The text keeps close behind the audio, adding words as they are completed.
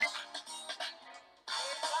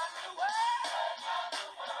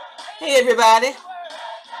Hey, everybody.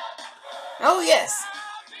 Oh, yes.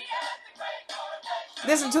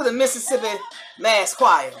 Listen to the Mississippi Mass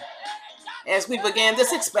Choir as we began the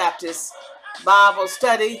Sixth Baptist Bible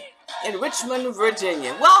study in Richmond,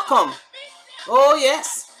 Virginia. Welcome. Oh,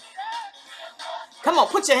 yes. Come on,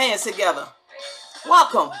 put your hands together.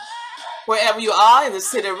 Welcome. Wherever you are in the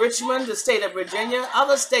city of Richmond, the state of Virginia,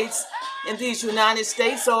 other states in these United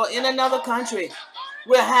States, or in another country.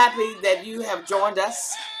 We're happy that you have joined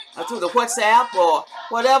us through the WhatsApp or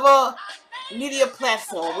whatever media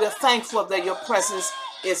platform. We're thankful that your presence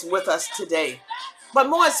is with us today. But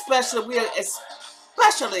more especially, we are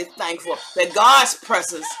especially thankful that God's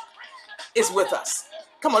presence is with us.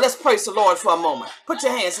 Come on, let's praise the Lord for a moment. Put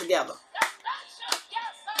your hands together.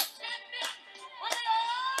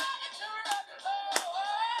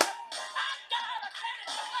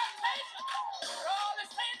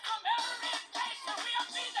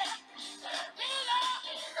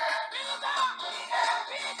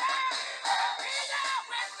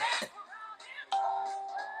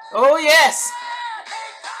 Oh, yes.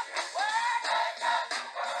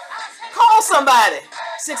 Call somebody.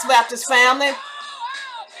 Sixth Baptist family.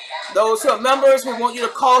 Those who are members, we want you to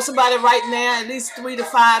call somebody right now. At least 3 to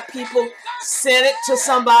 5 people. Send it to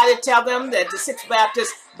somebody. Tell them that the Sixth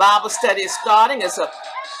Baptist Bible study is starting. It's a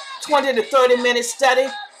 20 to 30 minute study.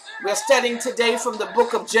 We're studying today from the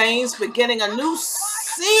book of James, beginning a new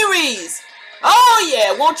series. Oh,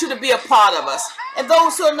 yeah. I want you to be a part of us. And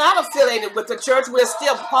those who are not affiliated with the church, we're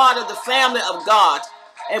still part of the family of God.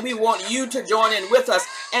 And we want you to join in with us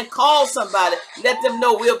and call somebody. Let them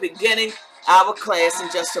know we're beginning our class in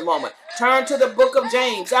just a moment. Turn to the book of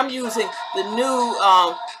James. I'm using the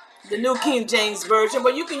New King James Version,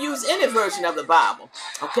 but you can use any version of the Bible.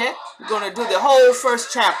 Okay? We're going to do the whole first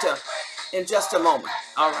chapter in just a moment.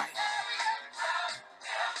 All right.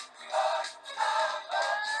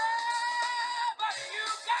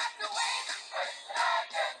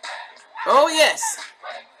 Oh, yes.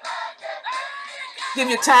 Give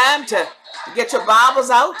you time to get your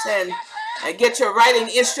Bibles out and get your writing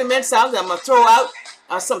instruments out. I'm going to throw out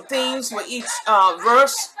some themes for each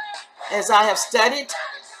verse as I have studied.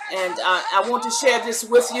 And I want to share this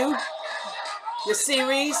with you, this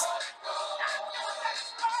series.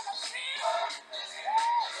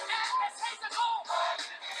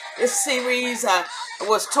 This series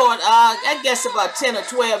was taught, I guess, about 10 or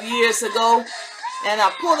 12 years ago. And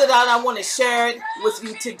I pulled it out. I want to share it with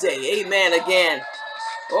you today. Amen again.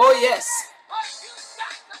 Oh, yes.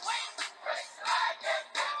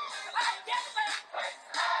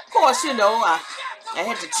 Of course, you know, I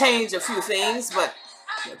had to change a few things, but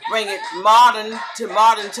bring it modern to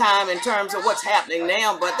modern time in terms of what's happening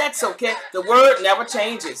now. But that's okay. The word never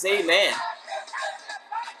changes. Amen.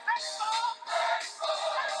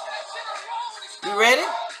 You ready?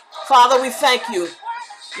 Father, we thank you.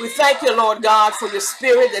 We thank you, Lord God, for your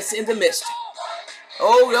spirit that's in the midst.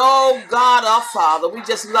 Oh, God, our Father, we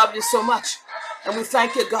just love you so much. And we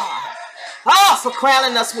thank you, God, for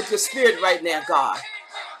crowning us with your spirit right now, God.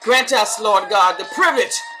 Grant us, Lord God, the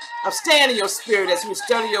privilege of staying in your spirit as we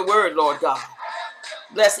study your word, Lord God.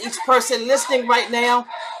 Bless each person listening right now.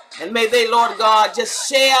 And may they, Lord God, just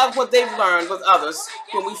share what they've learned with others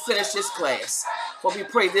when we finish this class. For we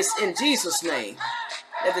pray this in Jesus' name.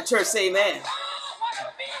 Let the church say amen.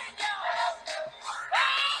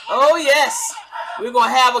 Oh, yes. We're going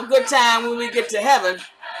to have a good time when we get to heaven.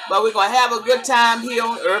 But we're going to have a good time here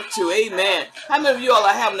on earth too. Amen. How many of you all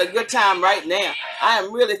are having a good time right now? I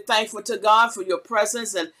am really thankful to God for your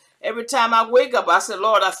presence. And every time I wake up, I say,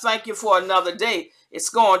 Lord, I thank you for another day. It's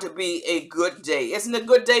going to be a good day. Isn't it a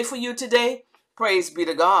good day for you today? Praise be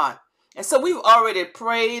to God. And so we've already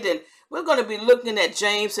prayed, and we're going to be looking at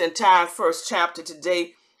James, the entire first chapter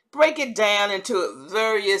today. Break it down into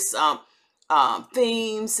various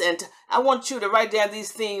themes. And I want you to write down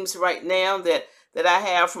these themes right now that I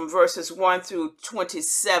have from verses 1 through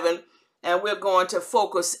 27. And we're going to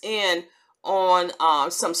focus in on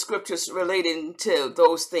some scriptures relating to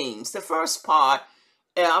those themes. The first part,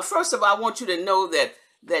 first of all, I want you to know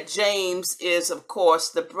that James is, of course,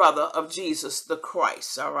 the brother of Jesus the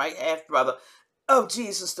Christ, all right, half brother of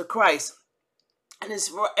Jesus the Christ. And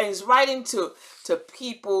he's writing to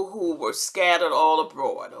people who were scattered all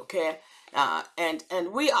abroad, okay?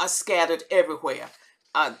 And we are scattered everywhere.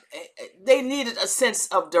 They needed a sense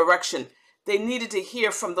of direction. They needed to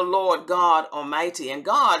hear from the Lord God Almighty. And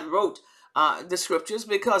God wrote the scriptures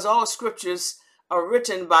because all scriptures are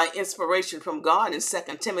written by inspiration from God in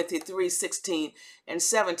 2 Timothy 3:16 and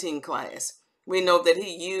 17 class. We know that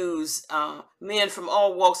he used men from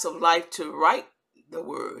all walks of life to write the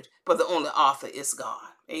word, but the only author is God.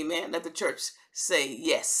 Amen. Let the church say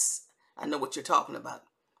yes. I know what you're talking about.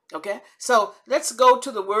 Okay, so let's go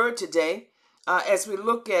to the word today. As we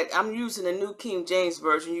look at, I'm using the New King James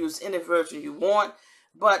Version. Use any version you want.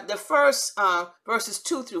 But the first verses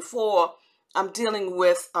 2 through 4, I'm dealing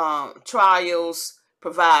with trials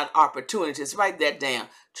provide opportunities. Write that down.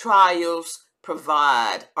 Trials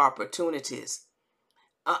provide opportunities.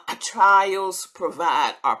 Trials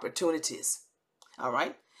provide opportunities. All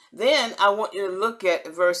right. Then I want you to look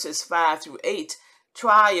at verses 5 through 8.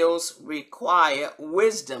 Trials require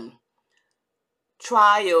wisdom.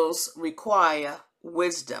 Trials require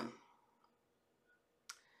wisdom.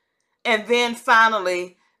 And then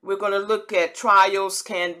finally, we're going to look at trials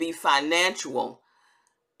can be financial.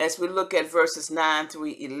 As we look at verses 9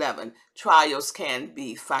 through 11, trials can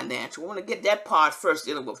be financial. We want to get that part first,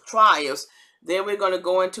 dealing with trials. Then we're going to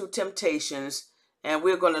go into temptations, and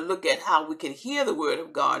we're going to look at how we can hear the word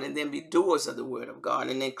of God and then be doers of the word of God,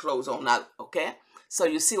 and then close on out, okay? So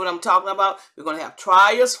you see what I'm talking about? We're going to have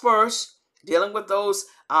trials first, dealing with those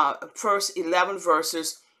first 11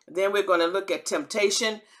 verses. Then we're going to look at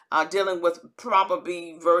temptation, dealing with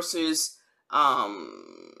probably verses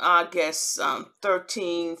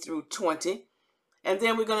 13 through 20. And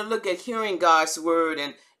then we're going to look at hearing God's word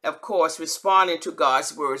and, of course, responding to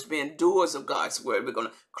God's words, being doers of God's word. We're going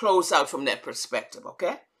to close out from that perspective,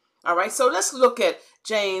 okay? All right, so let's look at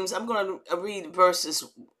James. I'm going to read verses.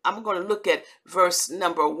 I'm going to look at verse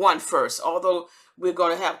number 1 first, although we're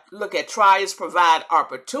going to look at trials provide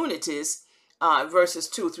opportunities, verses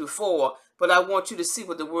 2 through 4. But I want you to see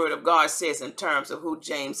what the word of God says in terms of who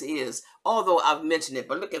James is, although I've mentioned it.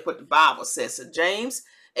 But look at what the Bible says. So James,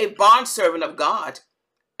 a bondservant of God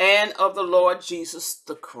and of the Lord Jesus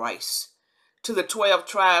the Christ, to the 12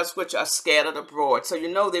 tribes which are scattered abroad. So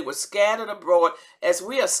you know they were scattered abroad as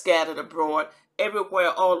we are scattered abroad everywhere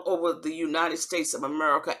all over the United States of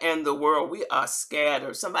America and the world. We are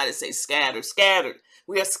scattered. Somebody say scattered, scattered.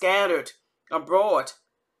 We are scattered abroad.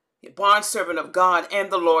 A bondservant of God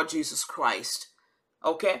and the Lord Jesus Christ.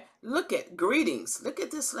 Okay, look at greetings. Look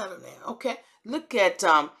at this letter now. Okay, look at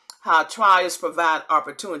how trials provide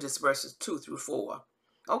opportunities, verses 2 through 4.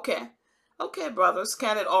 Okay, brothers,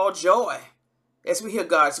 count it all joy as we hear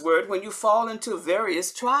God's word when you fall into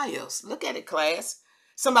various trials. Look at it, class.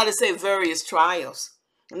 Somebody say various trials.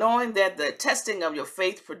 Knowing that the testing of your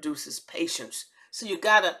faith produces patience. So you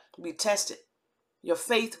got to be tested. Your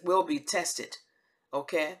faith will be tested.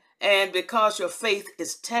 Okay? And because your faith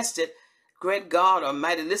is tested, great God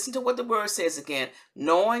Almighty, listen to what the word says again.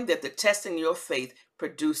 Knowing that the testing of your faith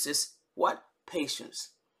produces what? Patience.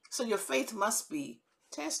 So your faith must be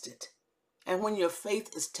tested. And when your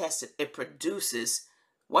faith is tested, it produces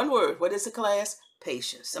one word. What is it, class?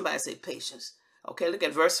 Patience. Somebody say patience. Okay, look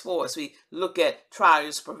at verse 4 as we look at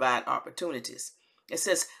trials provide opportunities. It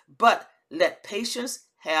says, but let patience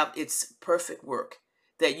have its perfect work,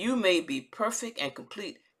 that you may be perfect and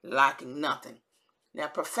complete, lacking nothing. Now,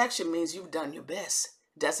 perfection means you've done your best.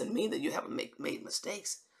 Doesn't mean that you haven't made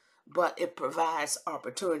mistakes, but it provides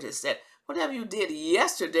opportunities that whatever you did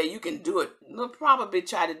yesterday, you can do it. You'll probably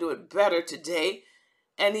try to do it better today,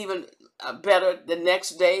 and even better the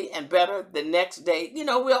next day, and better the next day. You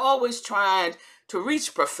know, we're always trying to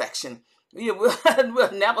reach perfection.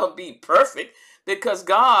 We'll never be perfect because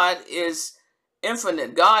God is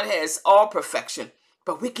infinite. God has all perfection,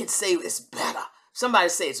 but we can say it's better. Somebody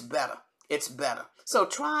say it's better. It's better. So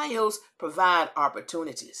trials provide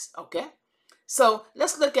opportunities, okay? So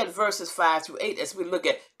let's look at verses 5 through 8 as we look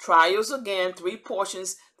at trials again, 3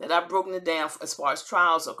 portions that I've broken it down as far as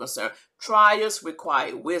trials are concerned. Trials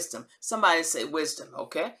require wisdom. Somebody say wisdom,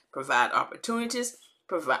 okay? Provide opportunities,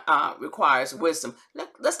 requires wisdom.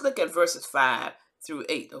 Let's look at verses 5 through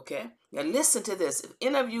 8, okay? Now listen to this. If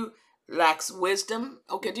any of you lacks wisdom,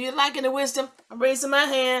 okay, do you lack any wisdom? I'm raising my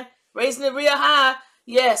hand, raising it real high.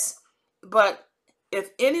 Yes, but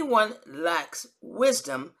if anyone lacks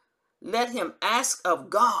wisdom, let him ask of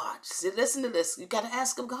God. See, listen to this. You got to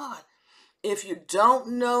ask of God. If you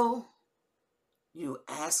don't know, you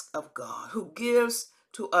ask of God, who gives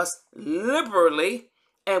to us liberally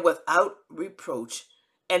and without reproach,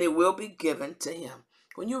 and it will be given to him.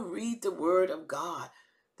 When you read the word of God,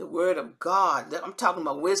 I'm talking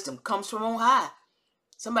about wisdom, comes from on high.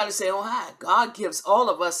 Somebody say on high. God gives all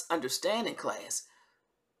of us understanding, class.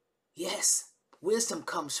 Yes, wisdom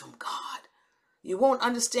comes from God. You won't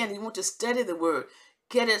understand. You want to study the word.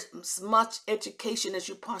 Get as much education as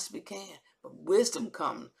you possibly can. But wisdom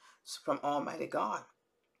comes from Almighty God.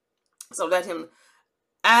 So let him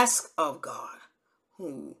ask of God,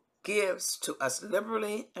 who gives to us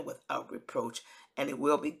liberally and without reproach, and it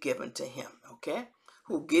will be given to him. Okay?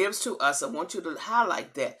 Who gives to us, I want you to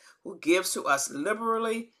highlight that, who gives to us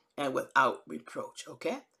liberally and without reproach.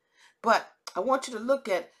 Okay? But I want you to look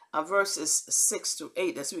at verses 6 to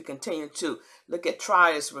 8 as we continue to look at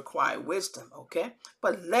trials require wisdom. Okay?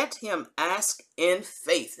 But let him ask in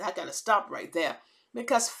faith. I got to stop right there,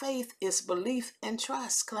 because faith is belief and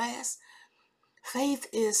trust, class. Faith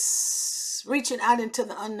is reaching out into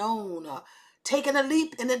the unknown, or taking a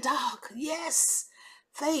leap in the dark. Yes,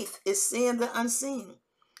 faith is seeing the unseen.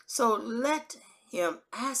 So let him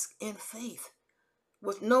ask in faith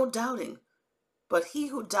with no doubting. But he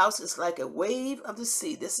who doubts is like a wave of the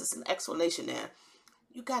sea. This is an explanation there.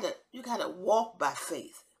 You gotta walk by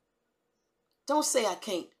faith. Don't say I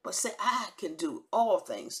can't, but say I can do all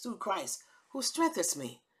things through Christ who strengthens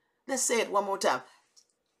me. Let's say it one more time.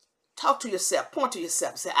 Talk to yourself, point to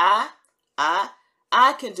yourself. Say, I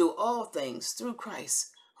can do all things through Christ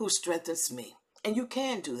who strengthens me. And you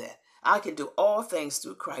can do that. I can do all things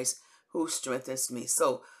through Christ who strengthens me.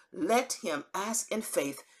 So let him ask in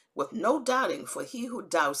faith with no doubting, for he who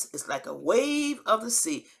doubts is like a wave of the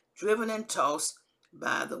sea, driven and tossed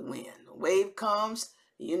by the wind. The wave comes,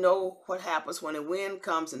 you know what happens when the wind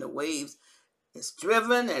comes and the waves. It's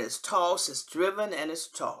driven and it's tossed, it's driven and it's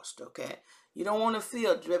tossed, okay? You don't want to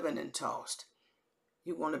feel driven and tossed.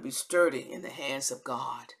 You want to be sturdy in the hands of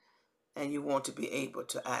God, and you want to be able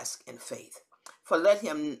to ask in faith. Let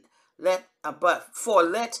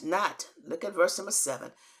not, look at verse number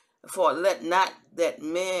 7. For let not that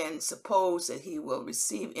man suppose that he will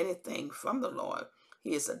receive anything from the Lord.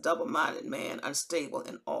 He is a double-minded man, unstable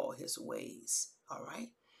in all his ways. All right?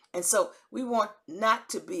 And so we want not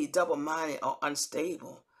to be double-minded or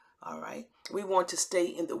unstable. All right? We want to stay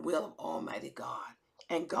in the will of Almighty God.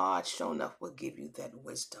 And God, sure enough, will give you that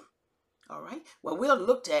wisdom. All right? Well, we'll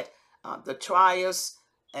look at the trials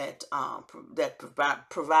that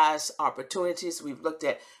provides opportunities. We've looked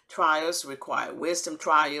at trials require wisdom.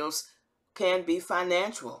 Trials can be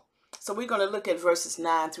financial. So we're going to look at verses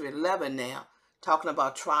 9 through 11 now, talking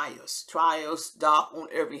about trials. Trials dark on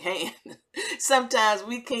every hand. Sometimes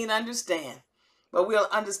we can't understand, but we'll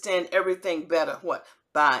understand everything better, what?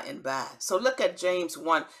 By and by. So look at James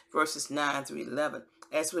 1, verses 9 through 11.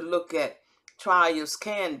 As we look at trials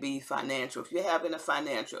can be financial. If you're having a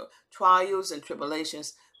financial trials and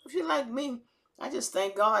tribulations, if you're like me, I just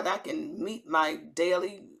thank God I can meet my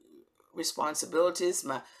daily responsibilities,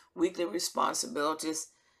 my weekly responsibilities,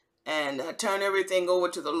 and turn everything over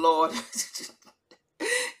to the Lord.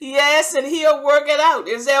 Yes, and he'll work it out.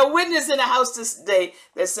 Is there a witness in the house this day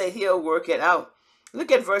that say he'll work it out?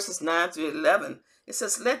 Look at verses 9 through 11. It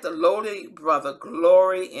says, let the lowly brother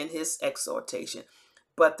glory in his exhortation,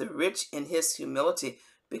 but the rich in his humility,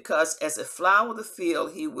 because as a flower of the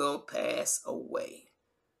field he will pass away.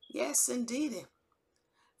 Yes, indeed.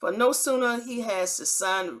 For no sooner has the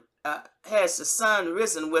sun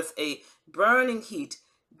risen with a burning heat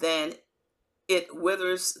than it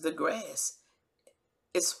withers the grass.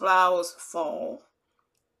 Its flowers fall,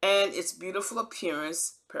 and its beautiful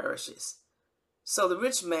appearance perishes. So the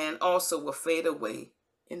rich man also will fade away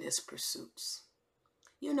in his pursuits.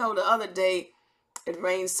 You know, the other day, it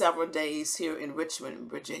rained several days here in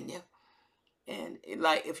Richmond, Virginia. And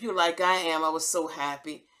if you're like I am, I was so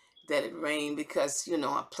happy that it rained because, you know,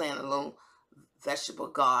 I plant a little vegetable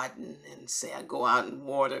garden and say I go out and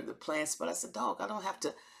water the plants. But I said, dog, I don't have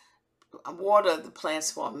to water the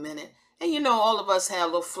plants for a minute. And, you know, all of us have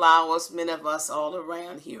little flowers, many of us all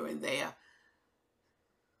around here and there.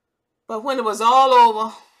 But when it was all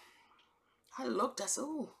over, I looked, I said,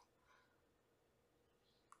 ooh.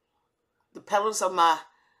 The petals of my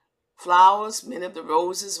flowers, many of the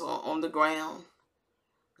roses were on the ground.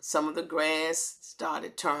 Some of the grass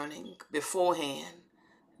started turning beforehand.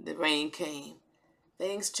 The rain came.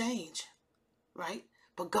 Things change, right?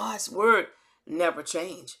 But God's word never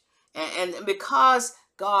changes. And because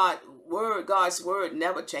God's word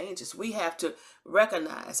never changes, we have to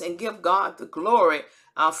recognize and give God the glory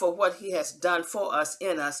for what he has done for us,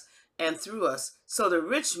 in us, and through us. So the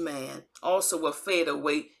rich man also will fade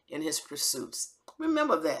away in his pursuits.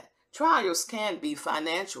 Remember that. Trials can be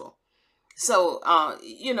financial. So,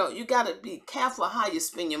 you know, you got to be careful how you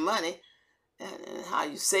spend your money and how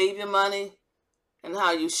you save your money and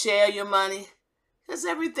how you share your money. Because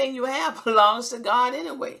everything you have belongs to God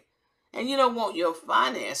anyway. And you don't want your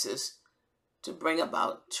finances to bring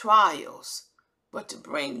about trials, but to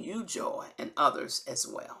bring you joy and others as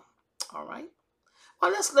well. All right?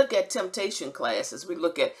 Well, let's look at temptation, class, as we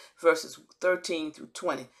look at verses 13 through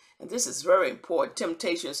 20. And this is very important.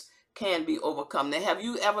 Temptations can be overcome. Now, have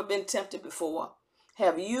you ever been tempted before?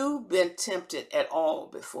 Have you been tempted at all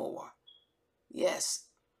before? Yes,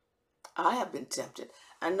 I have been tempted.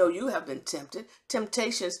 I know you have been tempted.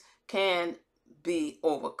 Temptations can be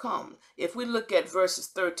overcome. If we look at verses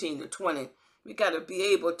 13 to 20, we got to be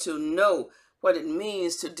able to know what it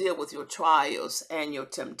means to deal with your trials and your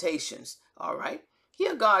temptations. All right?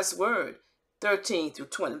 Hear God's word, 13 through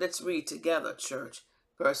 20. Let's read together, church,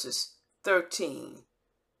 verses 13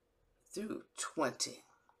 through 20.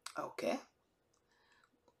 Okay?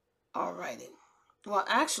 All righty. Well,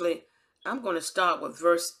 actually, I'm going to start with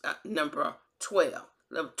verse number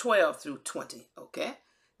 12 through 20. Okay?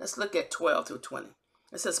 Let's look at 12 through 20.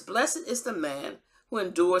 It says, "Blessed is the man who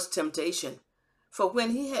endures temptation, for when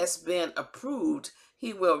he has been approved,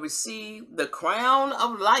 he will receive the crown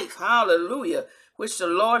of life," hallelujah, "which the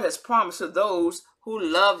Lord has promised to those who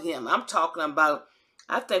love him." I'm talking about,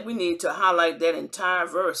 I think we need to highlight that entire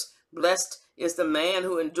verse. Blessed is the man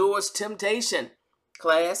who endures temptation,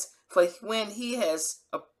 class, for when he has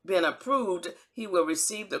been approved, he will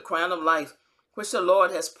receive the crown of life, which the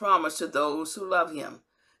Lord has promised to those who love him.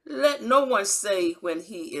 Let no one say when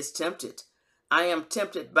he is tempted, "I am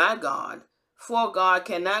tempted by God," for God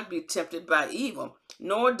cannot be tempted by evil,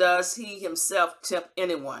 nor does he himself tempt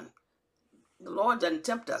anyone. The Lord doesn't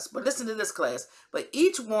tempt us. But listen to this, class. "But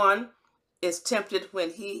each one is tempted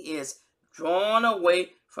when he is drawn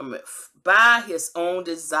away from it by his own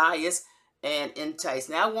desires and enticed."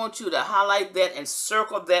 Now, I want you to highlight that and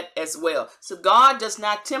circle that as well. So God does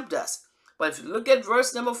not tempt us. But if you look at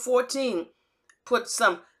verse number 14, put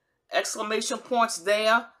some exclamation points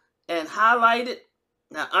there and highlight it.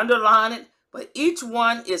 Now, underline it. "But each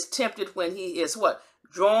one is tempted when he is" what?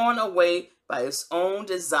 "Drawn away by his own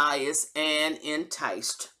desires and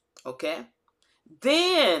enticed." Okay?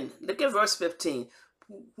 Then, look at verse 15.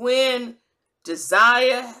 "When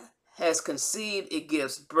desire has conceived, it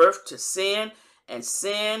gives birth to sin, and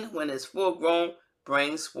sin, when it's full grown,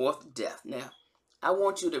 brings forth death." Now, I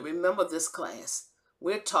want you to remember this, class.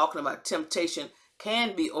 We're talking about temptation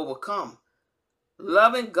can be overcome.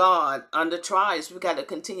 Loving God under trials. We got to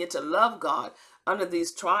continue to love God under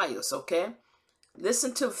these trials, okay?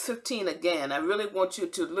 Listen to 15 again. I really want you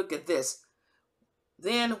to look at this.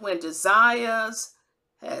 "Then when desire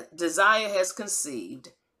has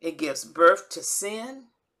conceived, it gives birth to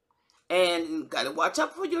sin." And you got to watch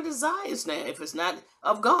out for your desires now if it's not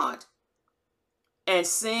of God. "And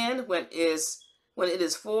sin, when it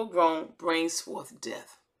is full grown, brings forth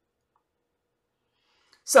death."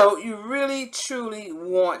 So you really, truly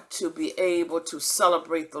want to be able to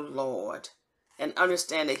celebrate the Lord and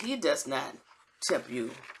understand that he does not tempt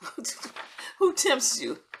you. Who tempts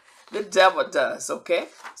you? The devil does, okay?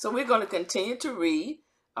 So we're going to continue to read.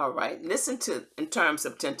 All right, listen to in terms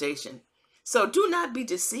of temptation. "So do not be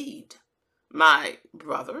deceived, my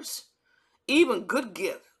brothers. Every good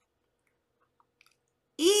gift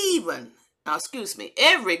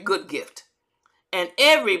and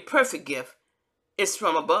every perfect gift is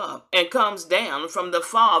from above and comes down from the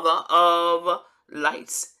Father of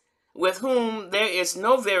lights, with whom there is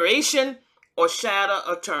no variation or shadow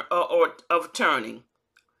of turning.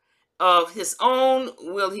 Of his own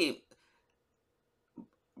will he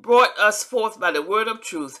brought us forth by the word of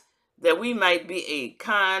truth, that we might be a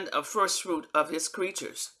kind of first fruit of his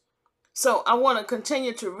creatures." So I want to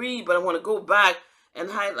continue to read, but I want to go back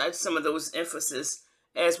and highlight some of those emphases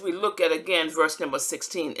as we look at, again, verse number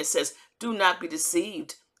 16. It says, "Do not be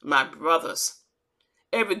deceived, my brothers.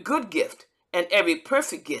 Every good gift and every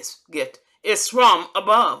perfect gift is from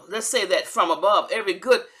above." Let's say that, from above. Every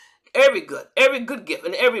good gift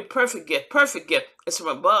and every perfect gift is from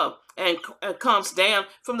above and comes down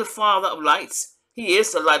from the Father of lights. He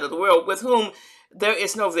is the light of the world, with whom there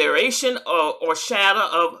is no variation or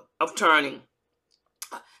shadow of turning.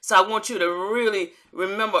 So I want you to really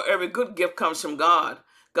remember, every good gift comes from God.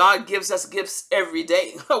 God gives us gifts every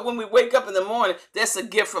day. When we wake up in the morning, that's a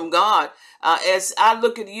gift from God. As I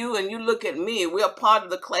look at you and you look at me, we are part of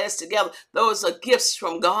the class together. Those are gifts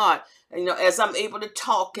from God. And, as I'm able to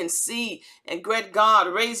talk and see and greet God,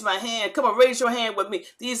 raise my hand. Come on, raise your hand with me.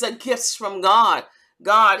 These are gifts from God.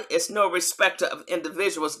 God is no respecter of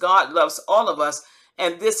individuals. God loves all of us.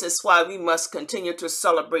 And this is why we must continue to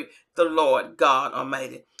celebrate the Lord God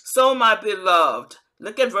Almighty. "So, my beloved,"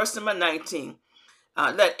 look at verse number 19.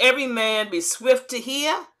 "Let every man be swift to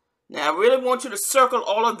hear." Now, I really want you to circle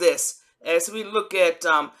all of this as we look at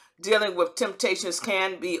dealing with temptations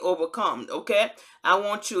can be overcome, okay? I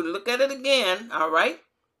want you to look at it again, all right?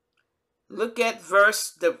 Look at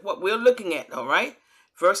what we're looking at, all right?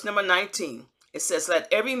 Verse number 19. It says,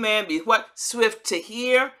 "Let every man be" what? "Swift to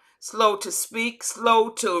hear, slow to speak, slow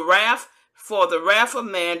to wrath, for the wrath of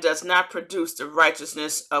man does not produce the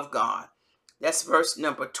righteousness of God." That's verse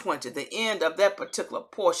number 20, the end of that particular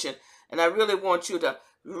portion. And I really want you to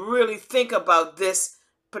really think about this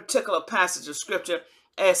particular passage of scripture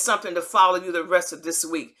as something to follow you the rest of this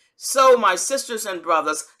week. So, my sisters and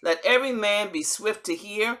brothers, let every man be swift to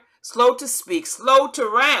hear, slow to speak, slow to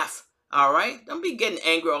wrath. All right? Don't be getting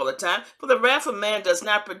angry all the time. For the wrath of man does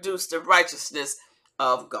not produce the righteousness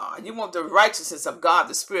of God. You want the righteousness of God,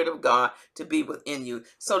 the Spirit of God, to be within you.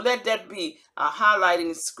 So let that be a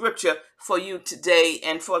highlighting scripture for you today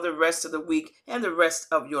and for the rest of the week and the rest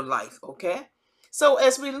of your life, okay? So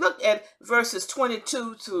as we look at verses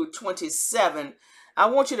 22 through 27, I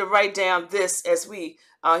want you to write down this as we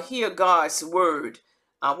hear God's word.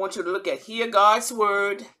 I want you to look at hear God's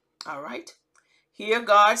word, all right? Hear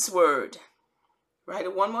God's word. Write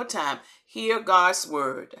it one more time. Hear God's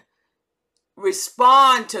word.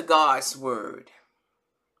 Respond to God's word.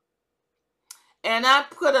 And I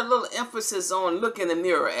put a little emphasis on look in the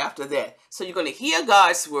mirror after that. So you're going to hear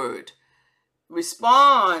God's word.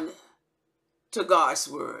 Respond to God's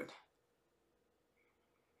word.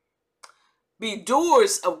 Be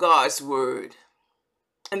doers of God's word.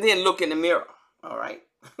 And then look in the mirror. All right?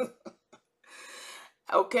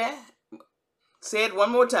 Okay? Say it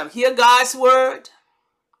one more time. Hear God's word.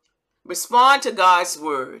 Respond to God's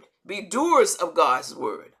word. Be doers of God's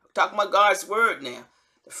word. We're talking about God's word now.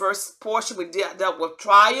 The first portion we dealt with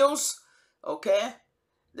trials. Okay?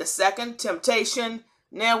 The second, temptation.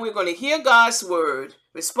 Now we're going to hear God's word,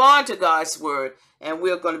 respond to God's word, and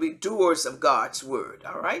we're going to be doers of God's word.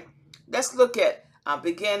 All right? Let's look at,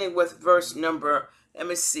 beginning with verse number, let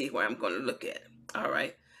me see where I'm going to look at. All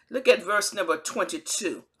right? Look at verse number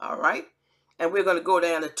 22. All right? And we're going to go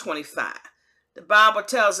down to 25. The Bible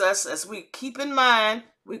tells us, as we keep in mind,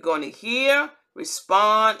 we're going to hear,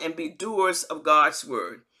 respond, and be doers of God's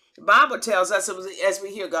word. The Bible tells us, as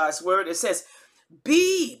we hear God's word, it says,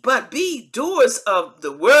 be doers of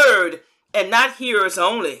the word and not hearers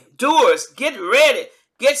only. Doers, get ready,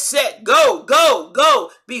 get set, go, go,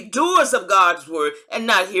 go. Be doers of God's word and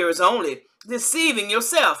not hearers only, deceiving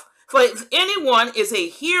yourself. For if anyone is a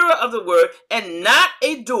hearer of the word and not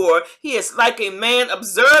a doer, he is like a man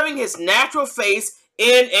observing his natural face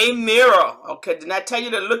in a mirror. Okay, didn't I tell you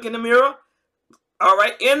to look in the mirror? All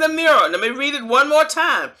right, in the mirror. Let me read it one more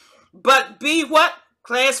time. But be what?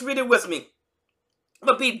 Class, read it with me.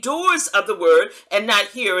 But be doers of the word and not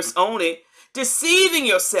hearers only, deceiving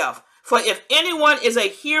yourself. For if anyone is a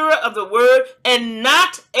hearer of the word and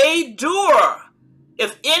not a doer,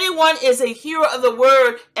 if anyone is a hearer of the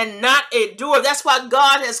word and not a doer, that's why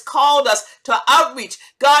God has called us to outreach.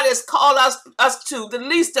 God has called us to the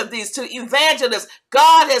least of these, to evangelists.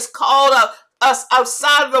 God has called us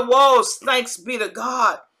outside of the walls. Thanks be to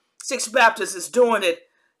God. Sixth Baptist is doing it.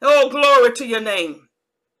 Oh, glory to your name.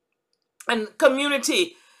 And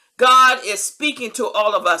community, God is speaking to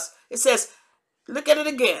all of us. It says, look at it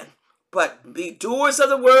again. But be doers of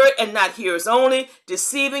the word and not hearers only,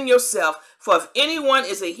 deceiving yourself. For if anyone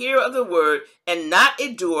is a hearer of the word and not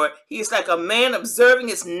a doer, he is like a man observing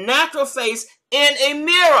his natural face in a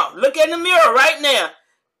mirror. Look in the mirror right now.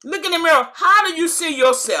 Look in the mirror. How do you see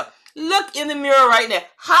yourself? Look in the mirror right now.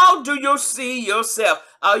 How do you see yourself?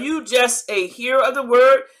 Are you just a hearer of the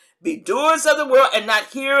word? Be doers of the word and not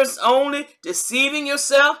hearers only, deceiving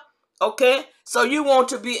yourself. Okay? So you want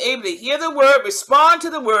to be able to hear the word, respond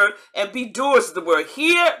to the word, and be doers of the word.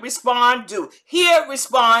 Hear, respond, do. Hear,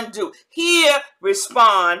 respond, do. Hear,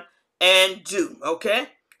 respond, and do. Okay?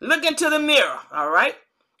 Look into the mirror, all right?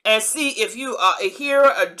 And see if you are a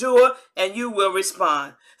hearer, a doer, and you will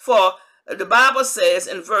respond. For the Bible says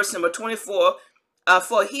in verse number 24,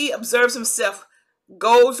 for he observes himself,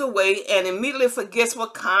 goes away, and immediately forgets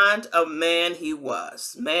what kind of man he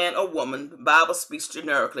was. Man or woman, the Bible speaks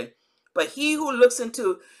generically. But he who looks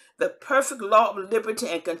into the perfect law of liberty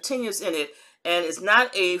and continues in it, and is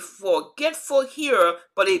not a forgetful hearer,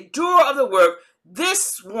 but a doer of the work,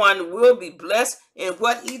 this one will be blessed in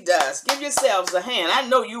what he does. Give yourselves a hand. I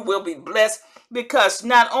know you will be blessed, because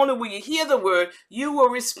not only will you hear the word, you will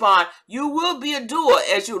respond. You will be a doer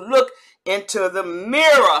as you look into the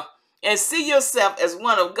mirror and see yourself as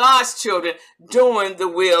one of God's children doing the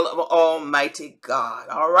will of Almighty God.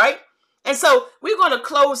 All right? And so we're going to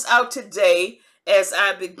close out today as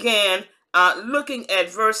I began looking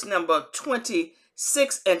at verse number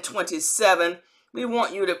 26 and 27. We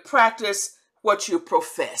want you to practice what you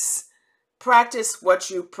profess. Practice what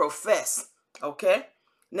you profess. Okay?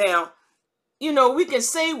 Now, you know, we can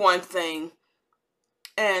say one thing,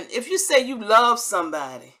 and if you say you love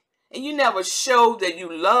somebody and you never show that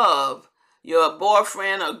you love your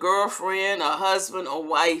boyfriend or girlfriend or husband or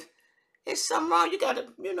wife, it's something wrong.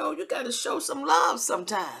 You gotta show some love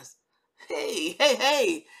sometimes.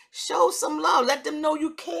 Hey, show some love. Let them know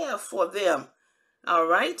you care for them. All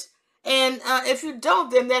right? And if you don't,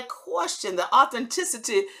 then that question, the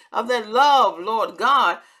authenticity of that love, Lord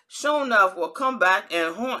God, sure enough will come back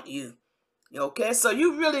and haunt you. Okay, so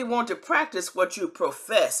you really want to practice what you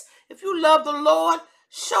profess. If you love the Lord,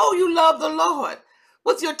 show you love the Lord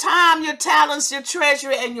with your time, your talents, your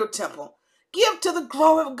treasury, and your temple. Give to the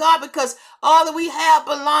glory of God, because all that we have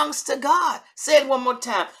belongs to God. Say it one more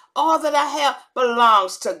time. All that I have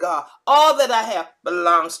belongs to God. All that I have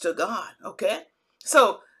belongs to God. Okay?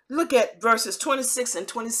 So look at verses 26 and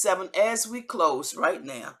 27 as we close right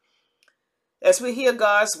now. As we hear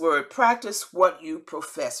God's word, practice what you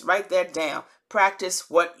profess. Write that down. Practice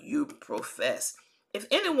what you profess. If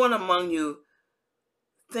anyone among you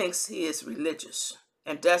thinks he is religious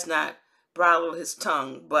and does not bridle his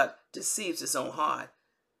tongue but deceives his own heart,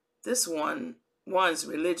 this one's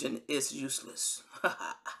religion is useless.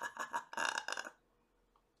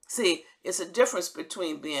 See, it's a difference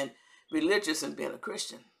between being religious and being a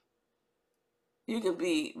Christian. You can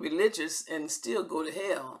be religious and still go to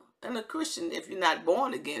hell. And a Christian, if you're not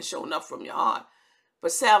born again, showing up from your heart.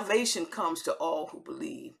 But salvation comes to all who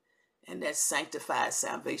believe. And that sanctified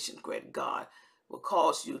salvation, great God, will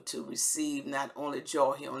cause you to receive not only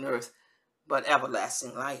joy here on earth, but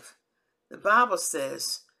everlasting life. The Bible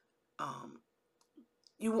says,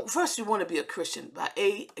 first you want to be a Christian by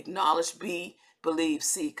A, acknowledge, B, believe,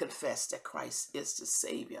 C, confess that Christ is the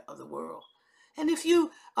Savior of the world. And if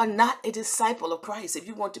you are not a disciple of Christ, if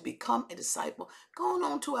you want to become a disciple, go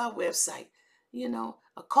on to our website.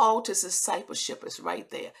 A call to discipleship is right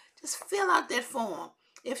there. Just fill out that form.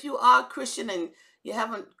 If you are a Christian and you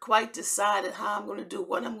haven't quite decided how I'm going to do,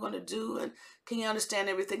 what I'm going to do, and can you understand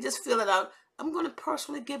everything, just fill it out. I'm going to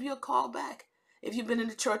personally give you a call back. If you've been in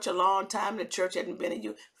the church a long time and the church hasn't been in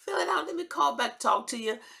you, fill it out. Let me call back, talk to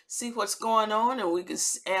you, see what's going on, and we can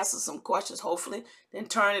answer some questions, hopefully, then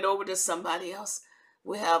turn it over to somebody else.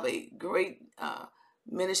 We have a great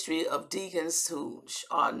ministry of deacons who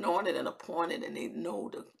are anointed and appointed, and they know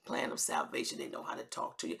the plan of salvation. They know how to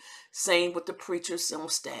talk to you. Same with the preachers on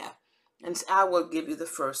staff. And I will give you the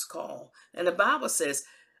first call. And the Bible says,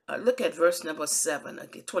 look at verse number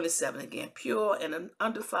 27 again. Pure and an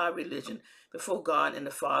undefiled religion before God and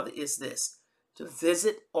the Father is this: to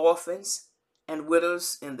visit orphans and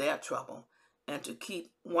widows in their trouble, and to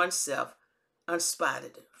keep oneself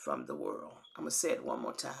unspotted from the world. I'm going to say it one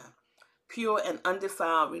more time. Pure and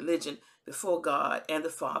undefiled religion before God and the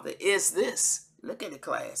Father is this. Look at it,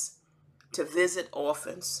 class. To visit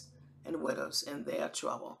orphans and widows in their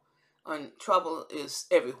trouble. And trouble is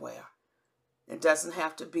everywhere. It doesn't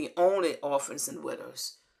have to be only orphans and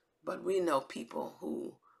widows, but we know people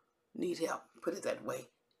who need help, put it that way,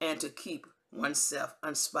 and to keep oneself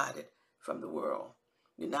unspotted from the world.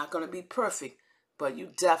 You're not going to be perfect, but you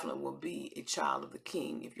definitely will be a child of the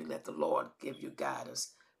King if you let the Lord give you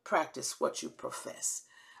guidance. Practice what you profess.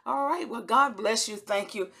 All right, well, God bless you.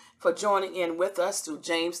 Thank you for joining in with us through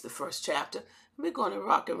James, the first chapter. We're going to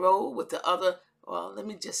rock and roll with the other. Well, let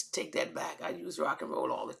me just take that back. I use rock and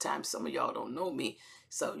roll all the time. Some of y'all don't know me,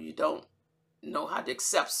 so you don't know how to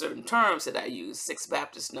accept certain terms that I use. Sixth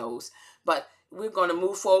Baptist knows. But we're going to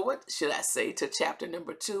move forward, should I say, to chapter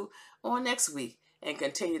number 2 on next week and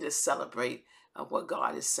continue to celebrate what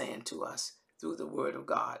God is saying to us through the Word of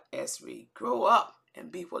God as we grow up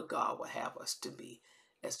and be what God will have us to be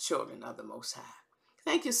as children of the Most High.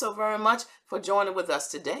 Thank you so very much for joining with us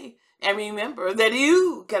today. And remember that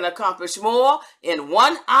you can accomplish more in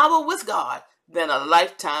 1 hour with God than a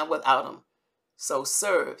lifetime without Him. So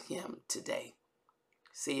serve Him today.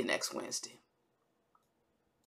 See you next Wednesday.